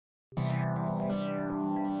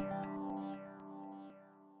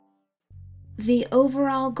The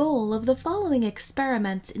overall goal of the following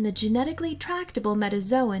experiments in the genetically tractable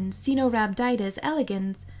metazoan Caenorhabditis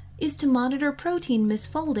elegans is to monitor protein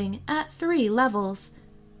misfolding at 3 levels: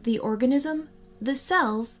 the organism, the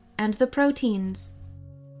cells, and the proteins.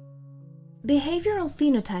 Behavioral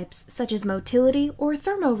phenotypes such as motility or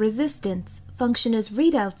thermoresistance function as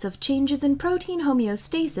readouts of changes in protein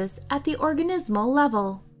homeostasis at the organismal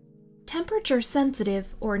level.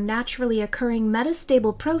 Temperature-sensitive or naturally occurring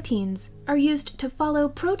metastable proteins are used to follow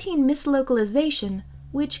protein mislocalization,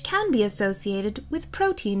 which can be associated with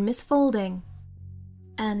protein misfolding.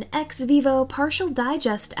 An ex vivo partial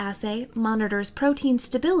digest assay monitors protein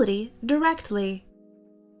stability directly.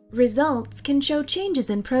 Results can show changes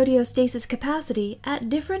in proteostasis capacity at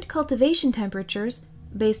different cultivation temperatures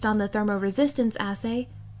based on the thermoresistance assay,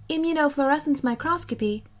 immunofluorescence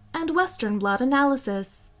microscopy, and Western blot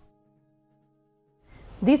analysis.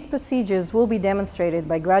 These procedures will be demonstrated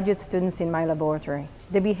by graduate students in my laboratory.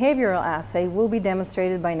 The behavioral assay will be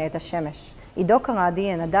demonstrated by Netta Shemesh. Karady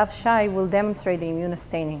and Nadav Shai will demonstrate the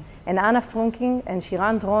immunostaining, and Anat Frumkin and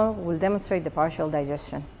Shiran Dror will demonstrate the partial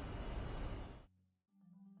digestion.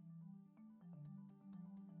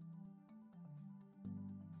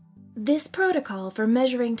 This protocol for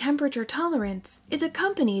measuring temperature tolerance is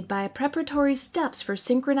accompanied by preparatory steps for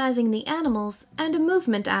synchronizing the animals and a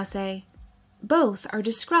movement assay. Both are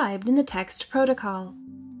described in the text protocol.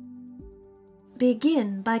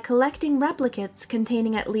 Begin by collecting replicates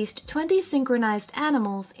containing at least 20 synchronized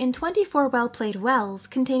animals in 24 well-played wells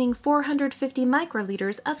containing 450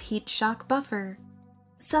 microliters of heat shock buffer.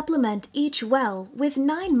 Supplement each well with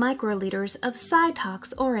 9 microliters of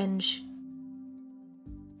Cytox orange.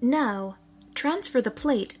 Now, transfer the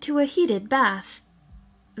plate to a heated bath.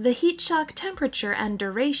 The heat shock temperature and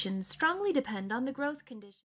duration strongly depend on the growth conditions.